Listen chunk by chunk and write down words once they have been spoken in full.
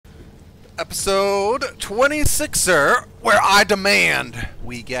Episode 26er, where I demand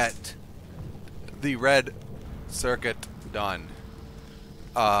we get the red circuit done.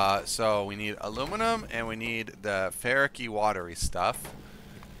 So we need aluminum and we need the ferric watery stuff.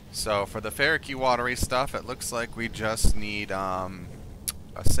 So for the ferric watery stuff, it looks like we just need a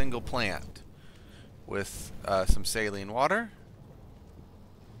single plant with some saline water.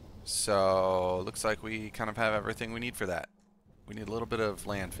 So looks like we kind of have everything we need for that. We need a little bit of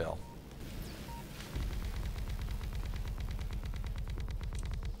landfill.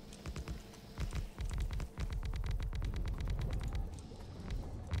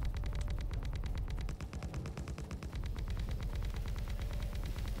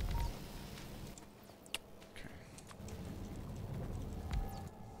 Okay.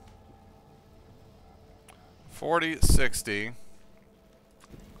 40, 60.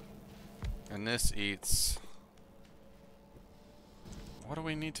 And this eats... What do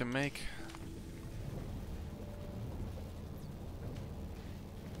we need to make?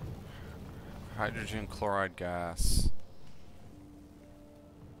 Hydrogen chloride gas.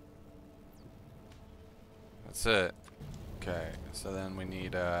 That's it. Okay, so then we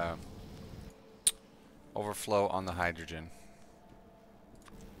need overflow on the hydrogen.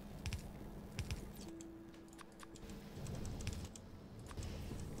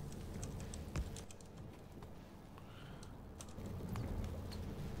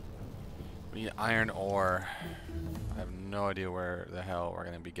 We need iron ore. I have no idea where the hell we're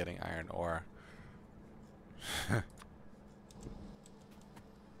going to be getting iron ore.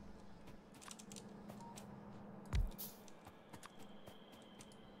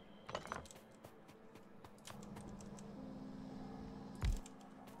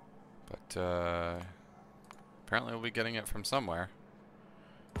 But apparently we'll be getting it from somewhere.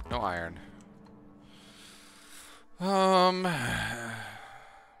 No iron.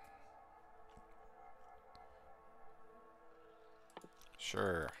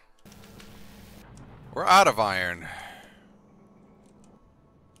 Sure. We're out of iron.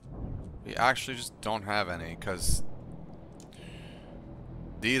 We actually just don't have any because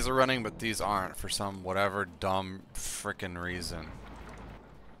these are running but these aren't for some whatever dumb frickin' reason.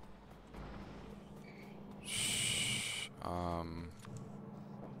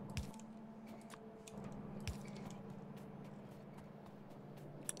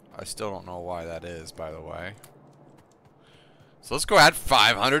 I still don't know why that is, by the way. So let's go add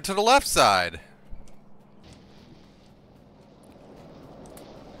 500 to the left side.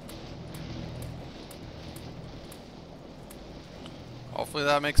 Hopefully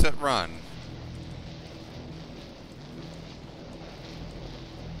that makes it run.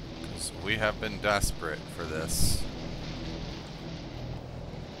 Because we have been desperate for this.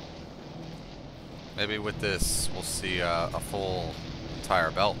 Maybe with this we'll see a full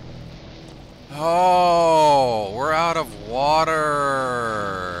entire belt. Oh, we're out of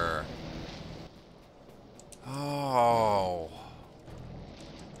water. Oh.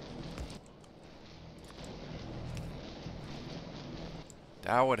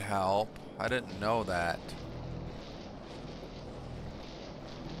 That would help. I didn't know that.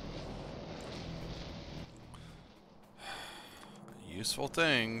 Useful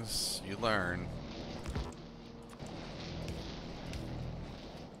things you learn.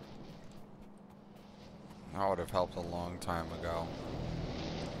 That would have helped a long time ago.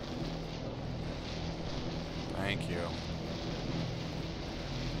 Thank you.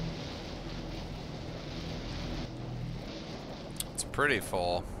 It's pretty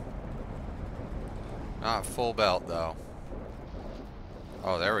full. Not full belt though.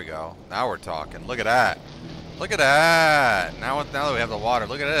 Oh, there we go. Now we're talking. Look at that. Look at that. Now that we have the water,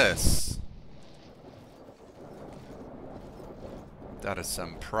 look at this. That is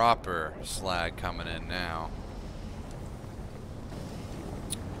some proper slag coming in now.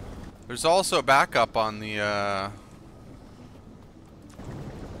 There's also backup on the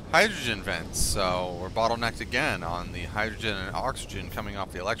hydrogen vents, so we're bottlenecked again on the hydrogen and oxygen coming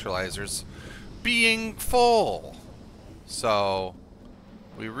off the electrolyzers being full. So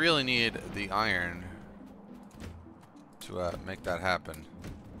we really need the iron to make that happen.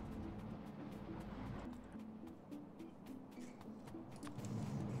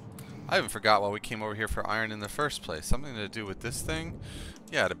 I even forgot why we came over here for iron in the first place. Something to do with this thing?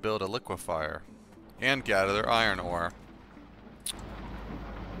 Yeah, to build a liquefier. And gather iron ore.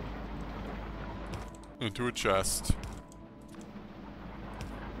 Into a chest.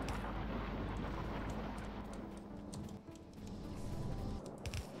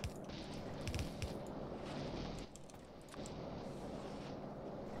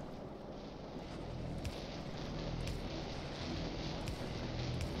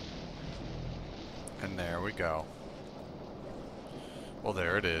 And there we go. Well,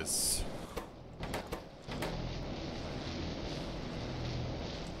 there it is.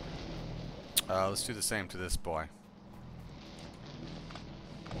 Let's do the same to this boy.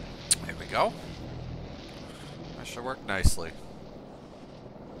 There we go. That should work nicely.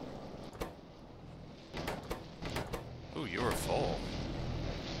 Ooh, you were full.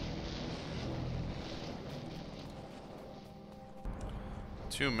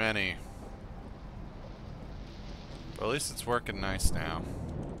 Too many. But at least it's working nice now.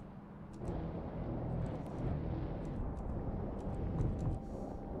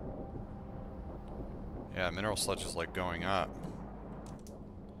 Yeah, mineral sludge is like going up.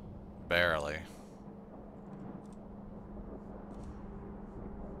 Barely.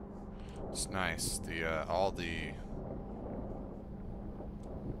 It's nice. The all the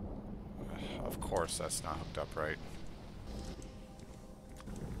of course that's not hooked up right.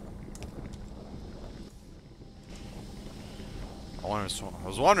 I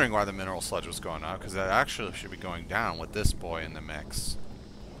was wondering why the mineral sludge was going up, because that actually should be going down with this boy in the mix.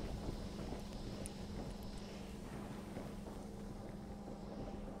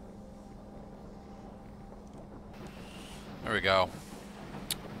 There we go.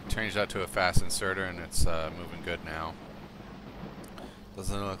 Changed that to a fast inserter and it's moving good now.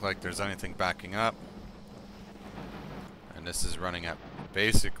 Doesn't look like there's anything backing up. And this is running at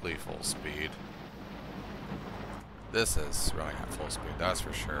basically full speed. This is running at full speed, that's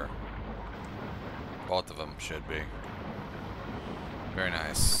for sure. Both of them should be. Very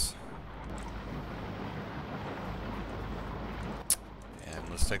nice. And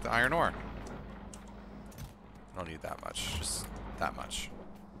let's take the iron ore. Don't need that much, just that much.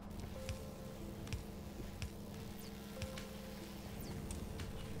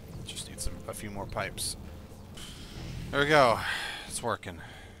 Just need a few more pipes. There we go. It's working.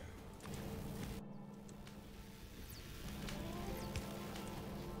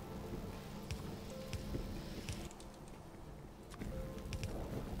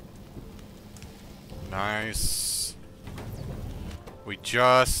 Nice. We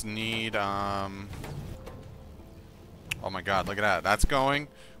just need, oh my god, look at that. That's going.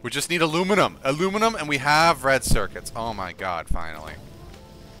 We just need aluminum. Aluminum, and we have red circuits. Oh my god, finally.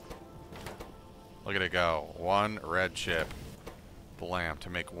 Look at it go. One red chip. Blam, to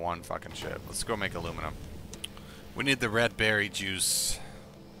make one fucking chip. Let's go make aluminum. We need the red berry juice.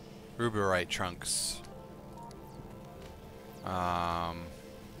 Ruberite trunks.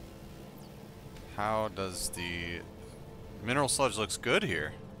 How does the mineral sludge looks good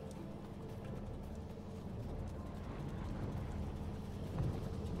here?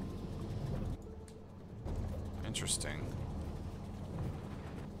 Interesting.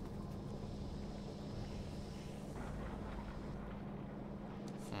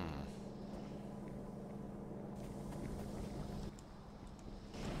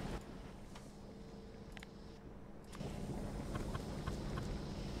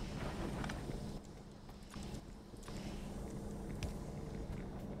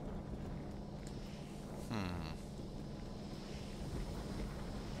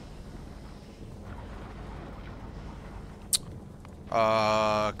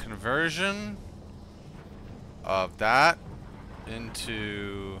 Conversion of that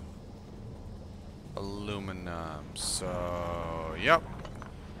into aluminum. So, yep.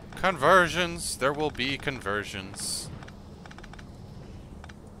 Conversions. There will be conversions.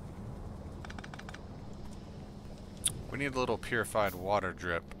 We need a little purified water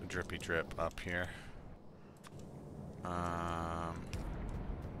drippy drip up here.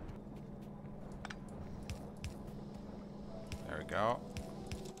 There we go.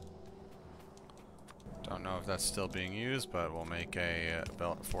 Don't know if that's still being used, but we'll make a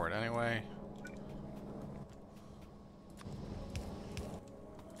belt for it anyway.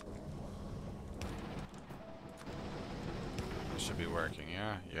 It should be working,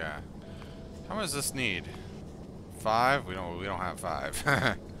 yeah? Yeah. How much does this need? 5? We don't have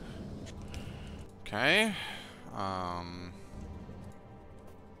 5. Okay.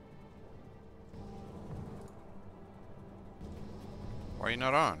 Why are you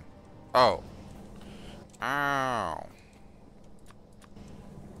not on? Oh. Ow.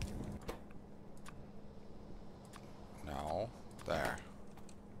 No. There.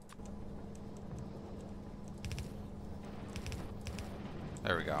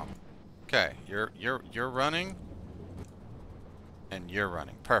 There we go. Okay, you're running. And you're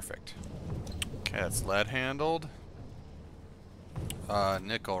running. Perfect. Okay, that's lead handled.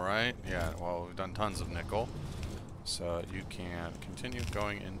 Nickel, right? Yeah, well, we've done tons of nickel. So you can continue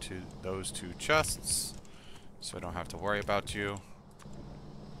going into those 2 chests. So I don't have to worry about you.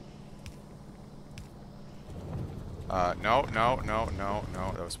 No, no, no, no,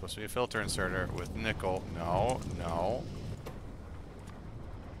 no. That was supposed to be a filter inserter with nickel. No, no.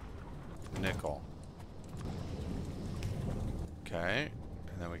 Nickel. Okay.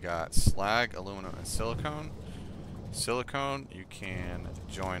 And then we got slag, aluminum, and silicone. Silicone, you can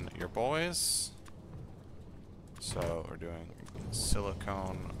join your boys. So we're doing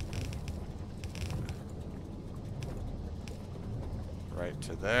silicone right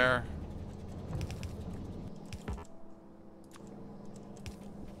to there.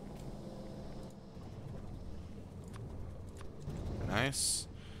 Nice.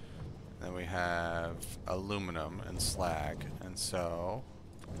 Then we have aluminum and slag, and so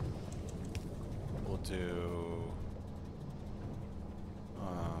we'll do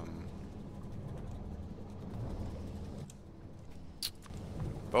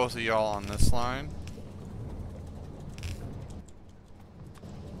both of y'all on this line.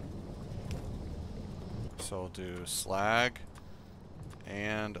 So we'll do slag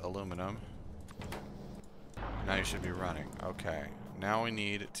and aluminum. Now you should be running. Okay. Now we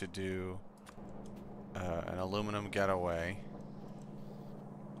need to do an aluminum getaway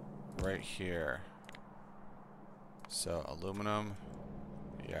right here. So aluminum.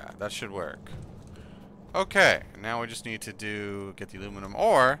 Yeah, that should work. Okay, now we just need to get the aluminum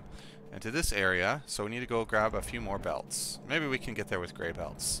ore into this area, so we need to go grab a few more belts. Maybe we can get there with gray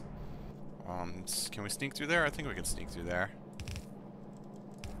belts. Can we sneak through there? I think we can sneak through there.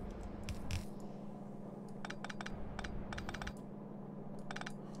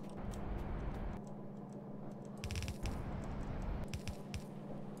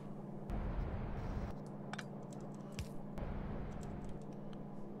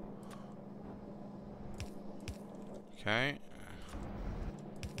 Okay.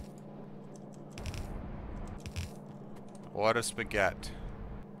 What a spaghetti.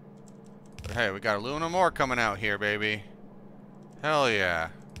 But hey, we got aluminum ore coming out here, baby. Hell yeah.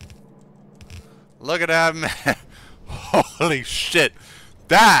 Look at that, man. Holy shit.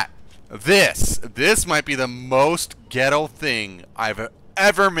 This might be the most ghetto thing I've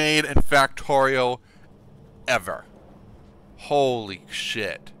ever made in Factorio ever. Holy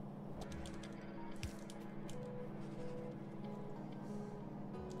shit.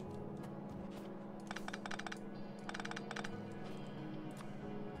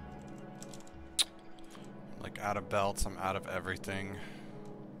 Out of belts, I'm out of everything.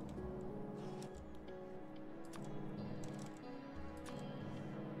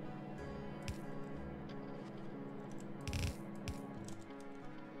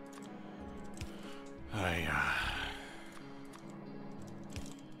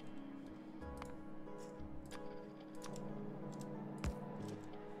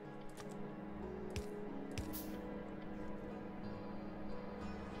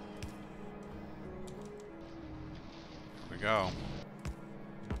 Go.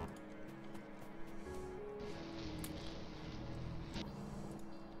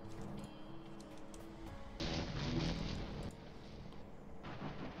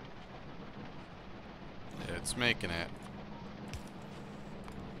 It's making it.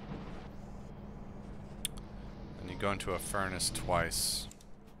 And you go into a furnace twice.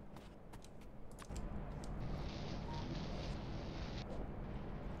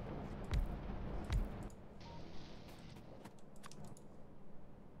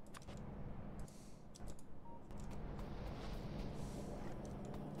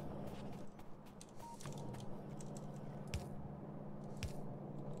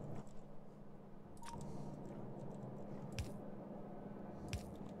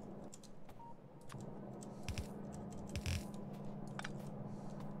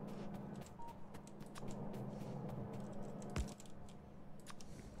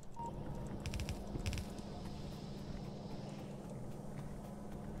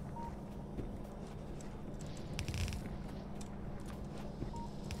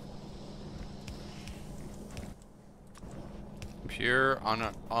 Pure,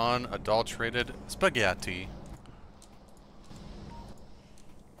 unadulterated spaghetti.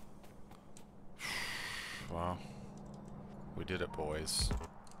 Well, we did it, boys.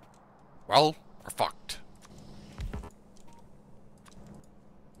 Well, we're fucked.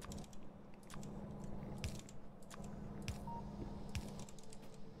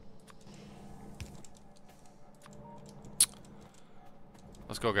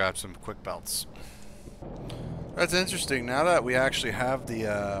 Let's go grab some quick belts. That's interesting. Now that we actually have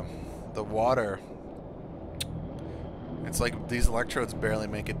the water, it's like these electrodes barely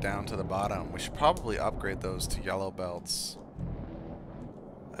make it down to the bottom. We should probably upgrade those to yellow belts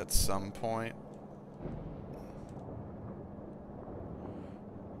at some point.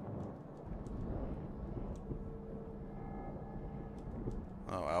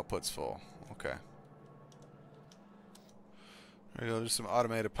 Oh, output's full. Okay. There we go. Do some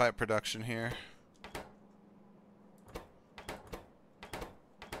automated pipe production here.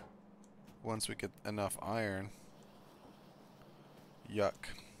 Once we get enough iron. Yuck.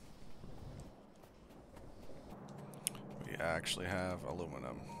 We actually have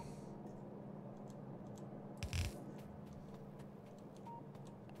aluminum.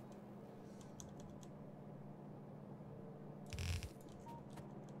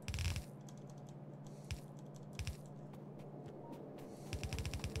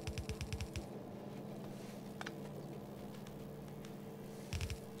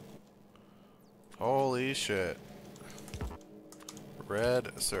 Holy shit.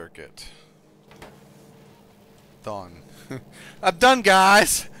 Red circuit. Done. I'm done,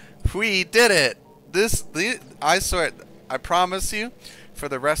 guys. We did it. I swear, I promise you, for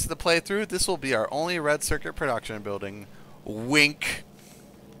the rest of the playthrough, this will be our only red circuit production building. Wink.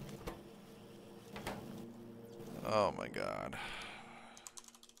 Oh my god.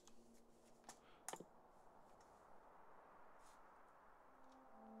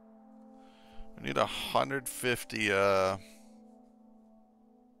 We need 150, oh,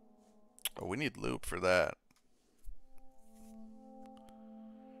 we need loop for that.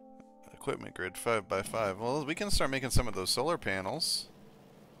 Equipment grid 5x5. Well, we can start making some of those solar panels.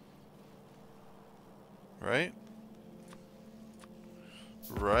 Right?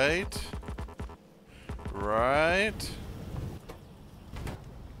 Right? Right?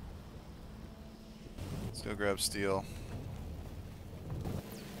 Let's go grab steel.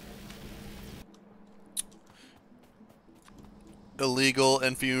 Illegal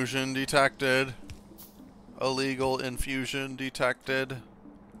infusion detected. Illegal infusion detected.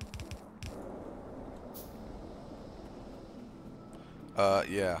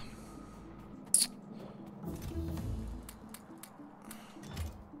 Yeah.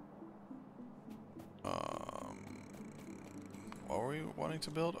 What were we wanting to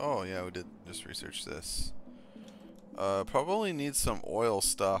build? Oh, yeah, we did just research this. Probably need some oil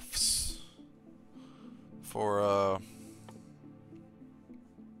stuffs for,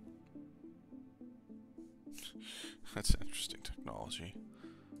 that's interesting technology.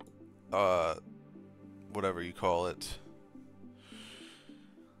 Whatever you call it.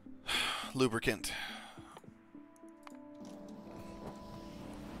 Lubricant.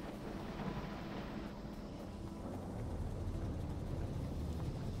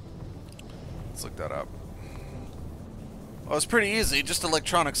 Let's look that up. Well, it's pretty easy, just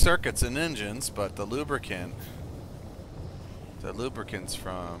electronic circuits and engines, but the lubricant's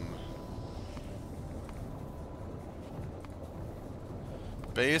from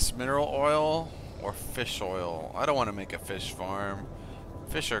base mineral oil or fish oil. I don't want to make a fish farm.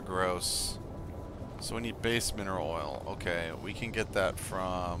 Fish are gross. So we need base mineral oil. Okay, we can get that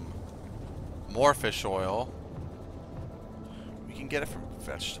from more fish oil. We can get it from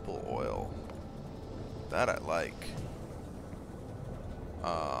vegetable oil. That I like.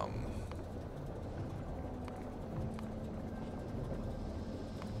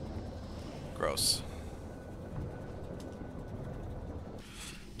 Gross.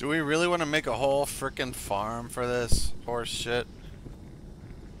 Do we really want to make a whole frickin' farm for this horse shit?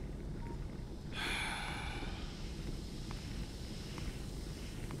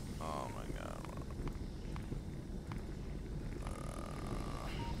 Oh my god.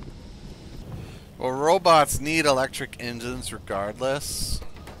 Well, robots need electric engines regardless.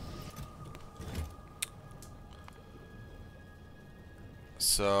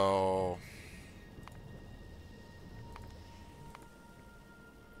 So...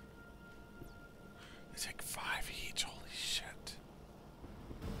 they take 5 each, holy shit.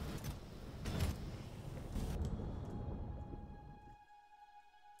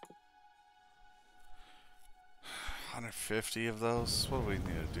 $150 of those? What do we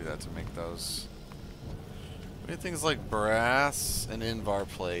need to do that to make those? We need things like brass and Invar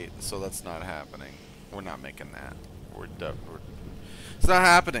plate, so that's not happening. We're not making that. It's not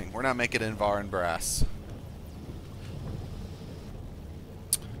happening. We're not making Invar and brass.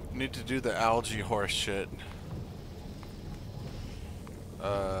 We need to do the algae horse shit.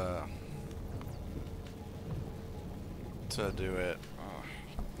 To do it.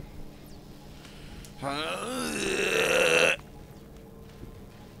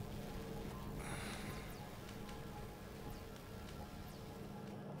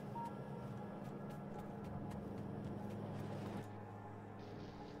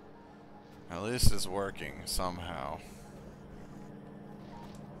 At least it's working somehow.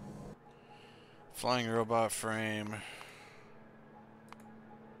 Flying robot frame.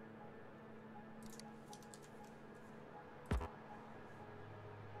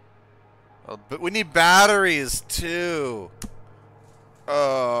 But we need batteries too.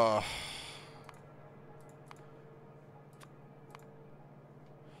 Okay,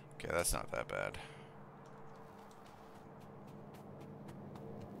 that's not that bad.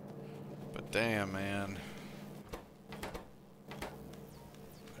 But damn, man.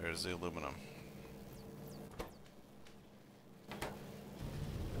 There's the aluminum.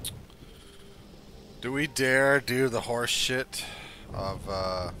 Do we dare do the horse shit of,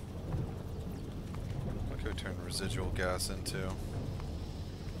 what could we turn residual gas into?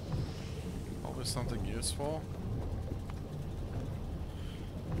 Always something useful?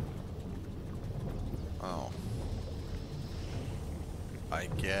 Oh. I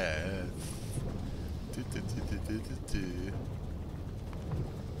guess.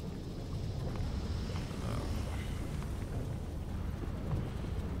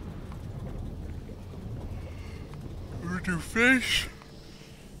 We do fish.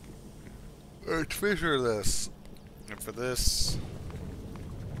 It's fish or this. And for this.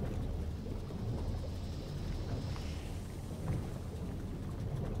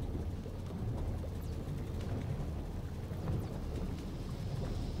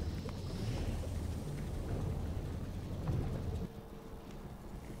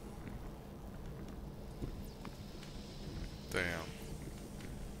 Damn.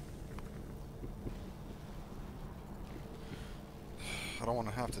 I don't want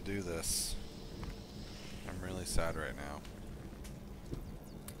to have to do this. I'm really sad right now.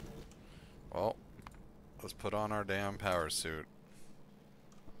 Well, let's put on our damn power suit.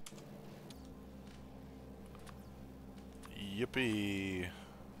 Yippee.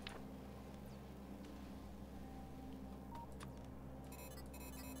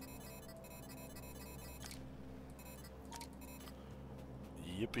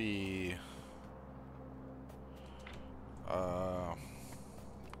 Yippee.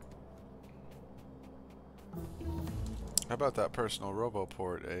 How about that personal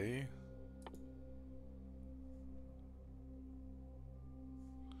roboport, eh?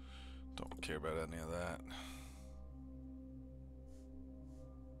 Don't care about any of that.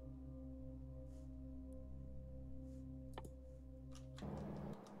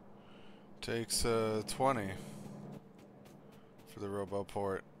 Takes 20 for the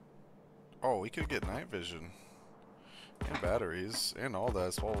roboport. Oh, we could get night vision and batteries and all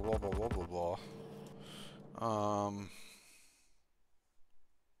that. Blah blah blah blah blah blah.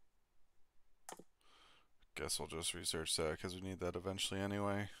 Guess we'll just research that because we need that eventually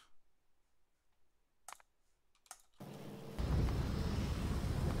anyway.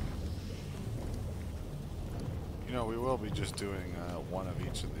 You know, we will be just doing one of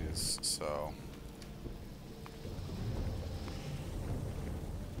each of these, so.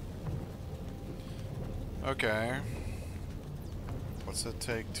 Okay. What's it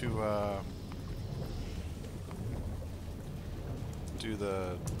take to do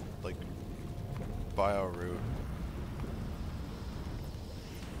the, like, bio route?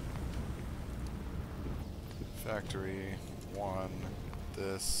 Factory 1,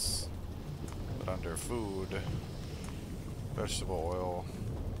 this, but under food, vegetable oil,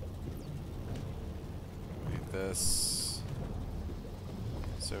 need this,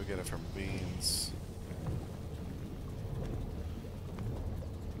 so we get it from beans.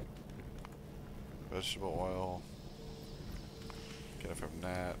 Vegetable oil, get it from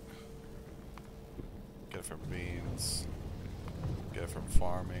gnat, get it from beans, get it from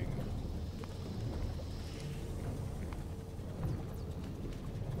farming.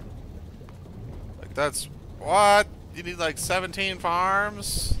 Like that's, what? You need like 17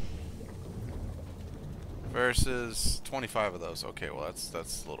 farms? Versus 25 of those. Okay, well that's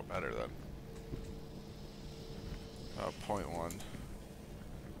a little better then. 0.1.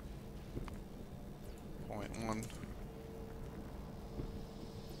 0.1.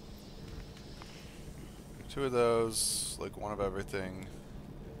 2 of those, like one of everything.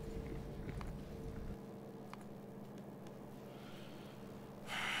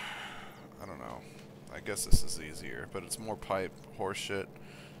 I don't know. I guess this is easier, but it's more pipe horseshit.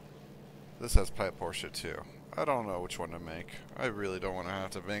 This has pipe horseshit too. I don't know which one to make. I really don't want to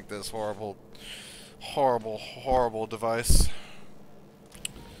have to make this horrible, horrible, horrible device.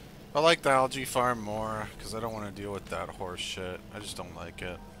 I like the algae farm more, because I don't want to deal with that horse shit. I just don't like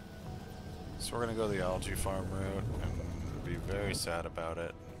it. So we're going to go the algae farm route, and be very sad about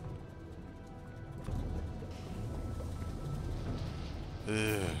it.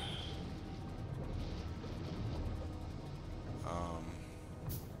 Ugh.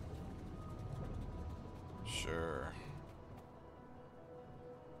 Sure.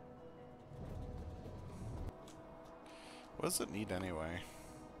 What does it need anyway?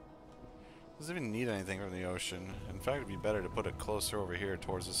 Doesn't even need anything from the ocean. In fact, it'd be better to put it closer over here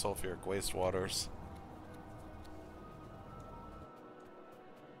towards the sulfuric waste waters.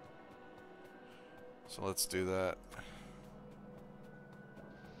 So let's do that.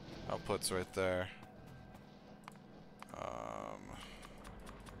 Output's right there.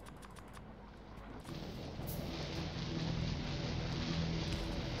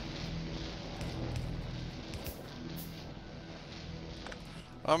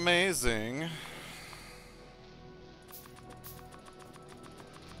 Amazing.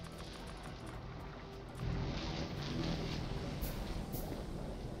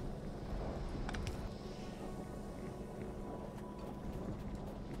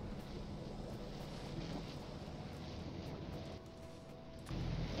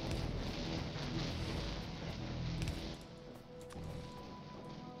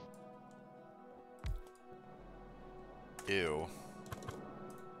 Ew.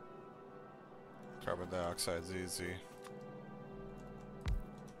 Carbon dioxide's easy.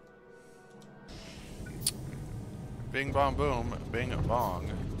 Bing bong boom, bing bong.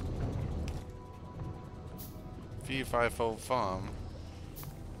 Fee fi fo fum.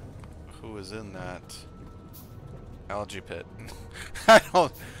 Who is in that algae pit? I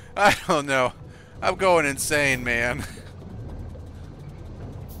don't know. I'm going insane, man.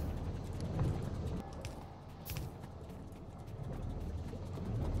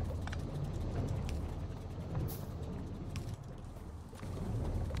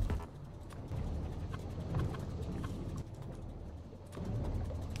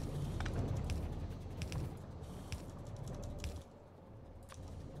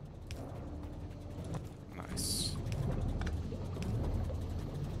 Nice.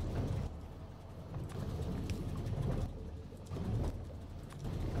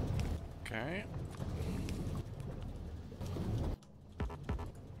 Okay.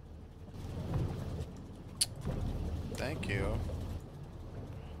 Thank you.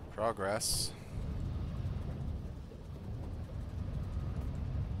 Progress.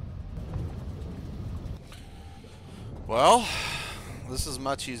 Well, this is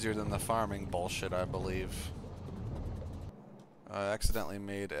much easier than the farming bullshit, I believe. I accidentally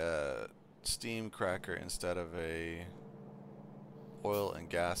made a steam cracker instead of a oil and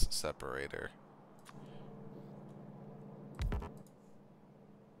gas separator.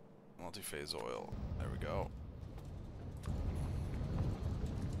 Multi-phase oil. There we go.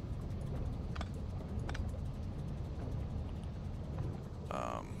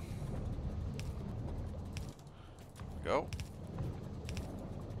 Go.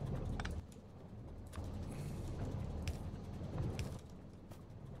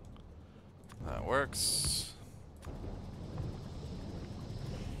 That works.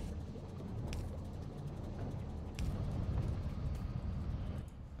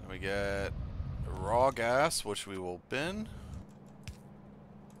 Then we get raw gas, which we will bin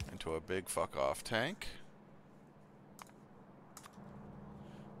into a big fuck off tank.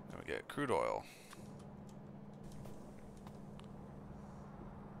 Then we get crude oil.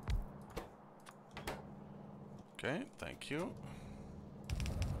 Okay, thank you.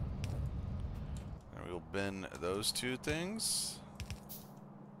 And we'll bin those two things.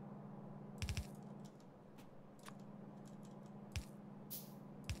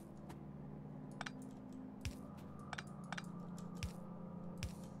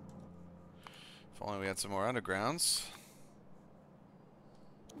 If only we had some more undergrounds.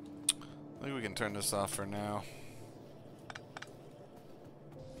 I think we can turn this off for now.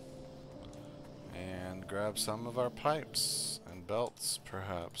 And grab some of our pipes and belts,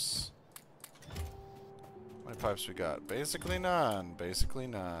 perhaps. How many pipes we got? Basically none. Basically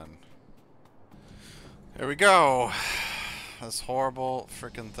none. Here we go. This horrible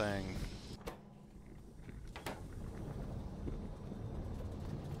frickin' thing.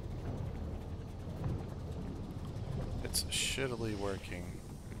 It's shittily working.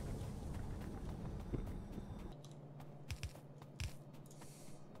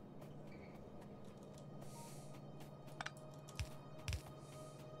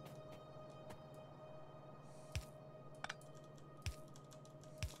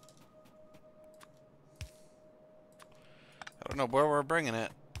 I don't know where we're bringing it,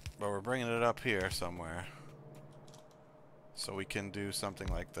 but we're bringing it up here somewhere. So we can do something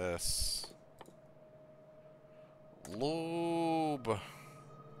like this. Lube.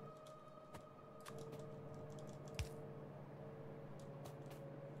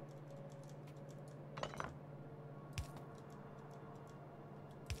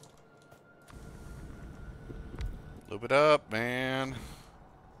 Lube it up, man.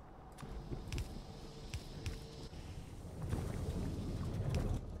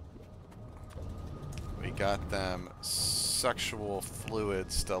 got them sexual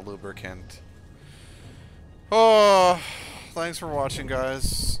fluids to lubricant. Oh, thanks for watching,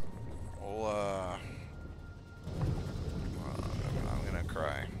 guys. We'll, I'm gonna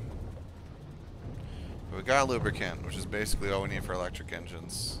cry. We got lubricant, which is basically all we need for electric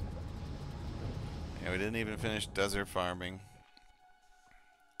engines. And we didn't even finish desert farming.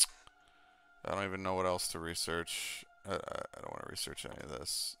 I don't even know what else to research. I don't want to research any of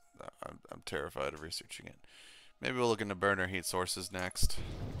this. I'm terrified of researching it. Maybe we'll look into burner heat sources next.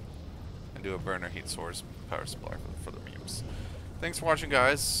 And do a burner heat source power supply for the memes. Thanks for watching,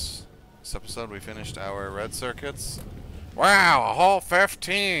 guys. This episode we finished our red circuits. Wow, a whole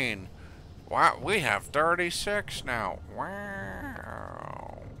 15! Wow, we have 36 now.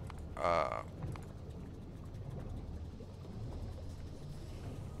 Wow.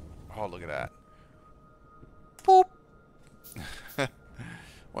 Oh, look at that. Boop.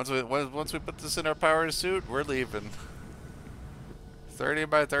 Once we put this in our power suit, we're leaving. 30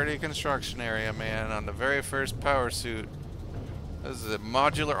 by 30 construction area, man, on the very first power suit. This is a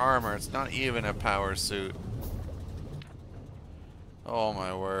modular armor. It's not even a power suit. Oh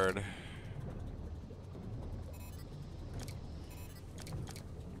my word.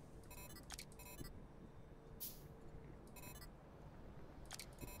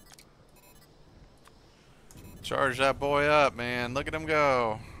 Charge that boy up, man. Look at him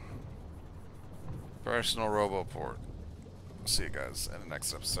go. Personal Roboport. See you guys in the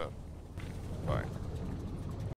next episode. Bye.